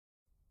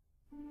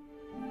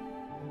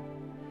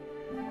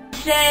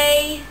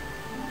today,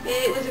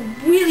 it was a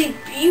really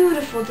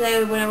beautiful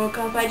day when I woke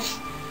up. I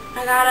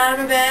got out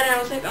of bed and I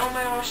was like, oh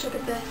my gosh, look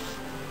at this.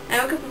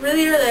 And I woke up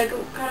really early. I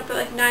got up at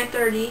like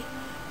 9:30,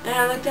 and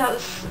I looked out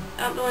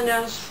the window. I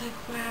was just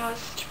like, wow,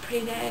 it's such a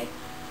pretty day.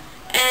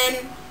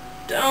 And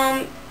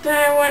then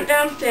I went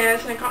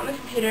downstairs and I got on the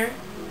computer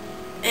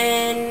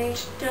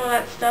and did all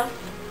that stuff.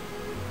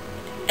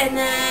 And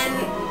then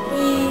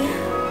we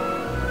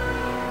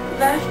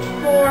left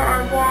for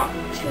our walk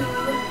to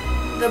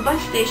the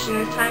bus station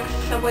this time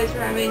because the subways were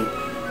having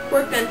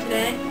work done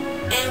today.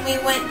 And we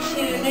went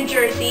to New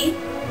Jersey,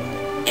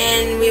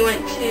 and we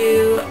went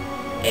to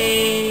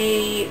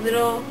a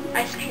little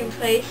ice cream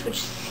place which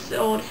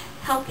sold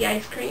healthy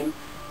ice cream,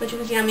 which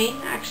was yummy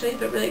actually,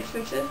 but really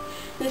expensive.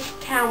 This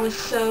town was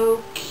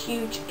so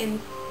cute and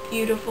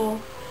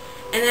beautiful.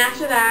 And then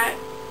after that,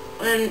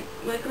 when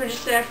we were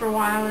just there for a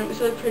while and it was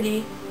really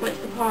pretty, went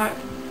to the park,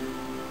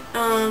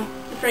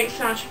 the Frank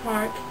Sinatra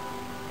Park.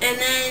 And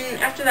then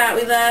after that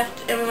we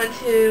left and we went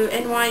to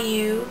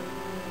NYU,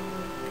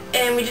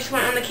 and we just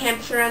went on the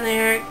campus around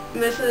there,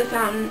 mostly the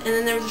fountain, and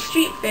then there was a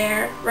street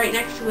fair right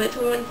next to it,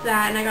 so we went to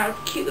that, and I got a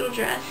cute little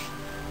dress,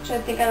 which I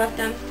think I left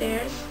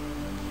downstairs.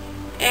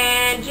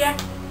 And yeah,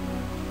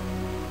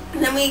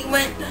 and then we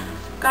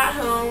got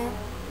home.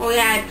 Well, we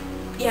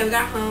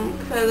got home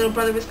because my little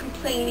brother was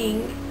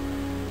complaining,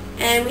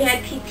 and we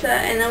had pizza,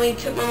 and then we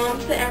took my mom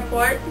to the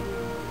airport,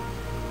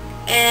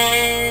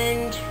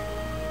 and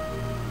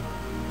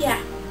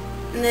yeah,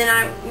 and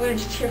then we were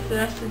just here for the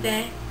rest of the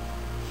day.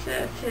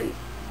 So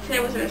today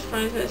wasn't as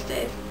fun as most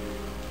days.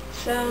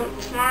 So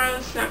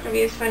tomorrow's not going to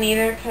be as fun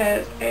either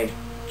because I have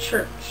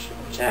church,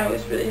 which I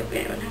was really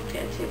hoping I wouldn't have to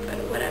get to, but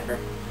whatever.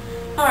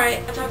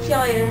 Alright, I'll talk to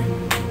y'all later.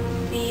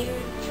 See you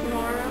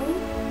tomorrow.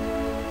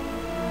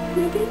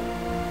 Maybe?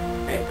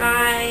 Alright,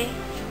 bye.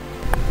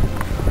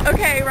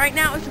 Okay, right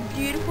now it's a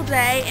beautiful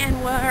day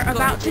and we're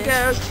about to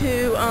go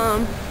to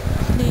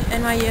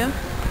NYU?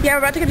 Yeah, we're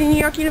about to go to New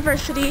York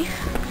University,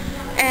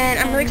 and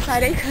I'm really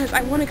excited because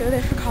I want to go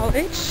there for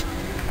college.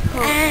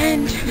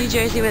 And New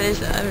Jersey, where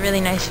there's a really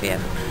nice view.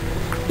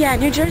 Yeah,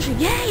 New Jersey,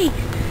 yay!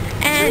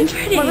 And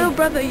really my little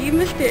brother, you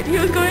missed it. He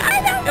was going,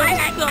 I know, it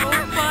was so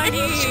funny.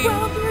 And he's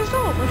 12 years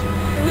old.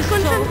 It was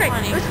so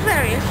funny. It was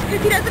hilarious.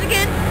 If he does it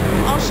again,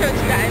 I'll show it to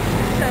you guys.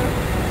 So,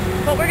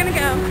 but we're gonna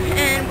go,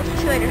 and we'll talk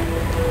to you later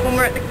when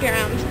we're at the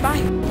grounds.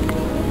 Bye.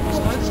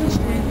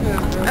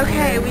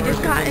 Okay, we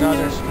just got in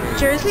New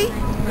Jersey.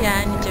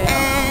 Yeah, New Jersey.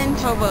 And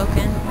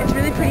Hoboken. It's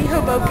really pretty,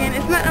 Hoboken.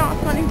 Isn't that not a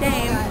funny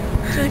name?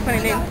 It's a really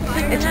funny name.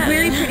 It's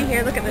really pretty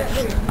here. Look at this.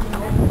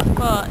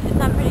 Well, it's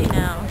not pretty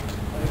now,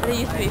 but it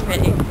used to be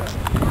pretty.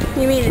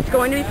 You mean it's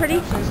going to be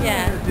pretty?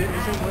 Yeah.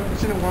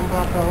 Isn't it one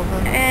block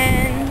over?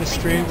 And The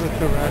street with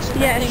the rest?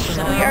 yes,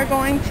 we are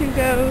going to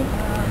go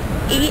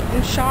eat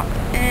and shop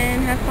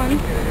and have fun.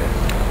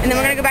 And then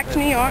we're going to go back to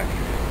New York.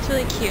 It's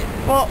really cute.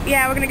 Well,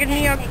 yeah, we're going to go to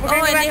New York. We're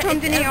going to go back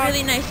home to New York. It's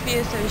a really nice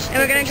view, so we should. And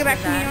we're going to go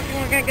back to New York,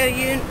 and we're going to go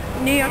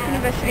to New York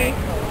University.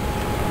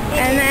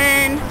 And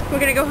then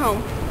we're going to go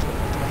home,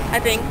 I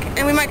think.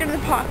 And we might go to the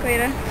park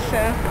later, so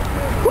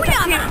we'll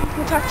talk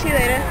to you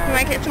later. We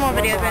might get some more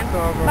videos in.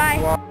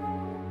 Bye.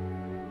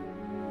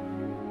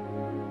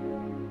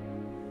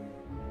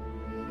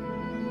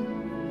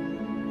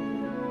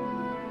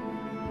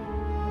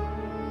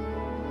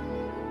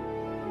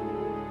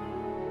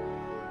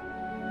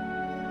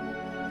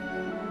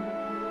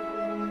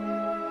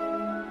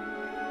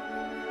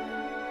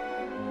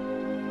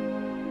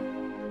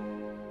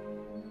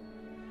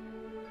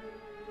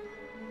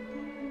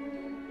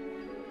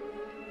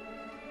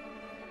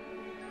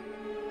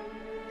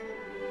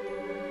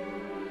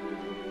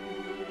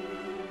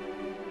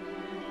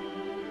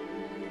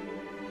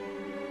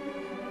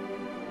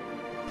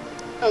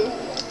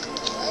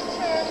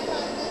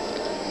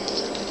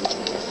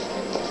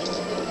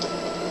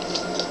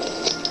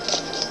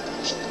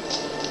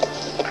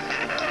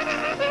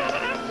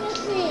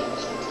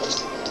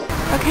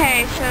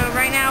 Okay, so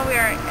right now we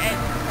are at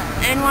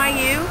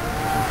NYU,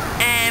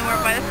 and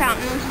we're by the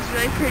fountain, which is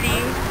really pretty.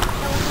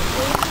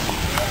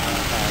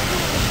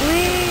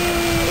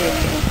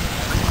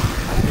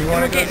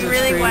 And we're getting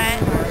really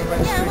wet.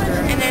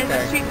 And there's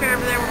a street fair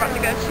over there we're about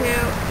to go to,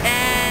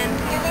 and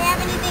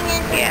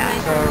yeah,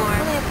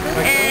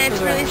 and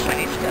it's really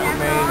sunny still.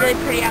 It's really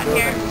pretty out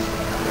here.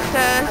 So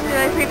it's a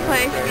really pretty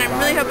place, and I'm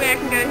really hoping I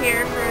can go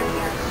here for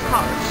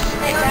college.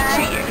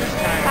 2 years.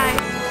 Bye.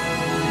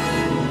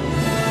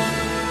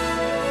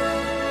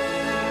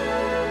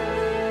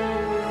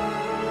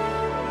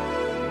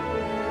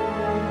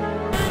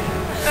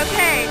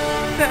 Okay,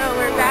 so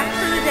we're back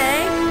for the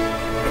day.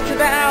 It's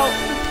about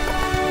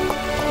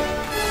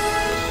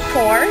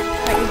 4,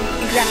 like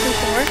exactly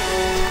 4.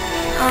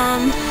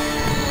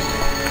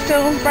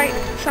 Still bright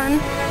sun,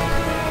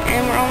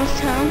 and we're almost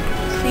home.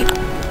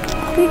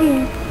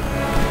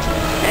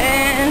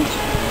 And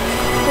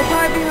we'll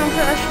probably be home for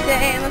the rest of the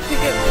day unless me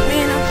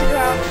and us go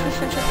out to the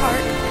Central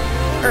Park,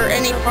 or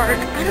any park,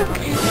 I don't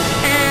care.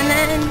 And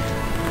then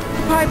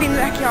we'll probably be in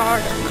the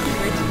backyard,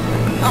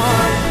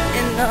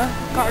 in the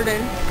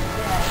garden.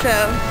 So,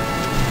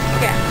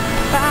 yeah.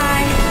 Bye.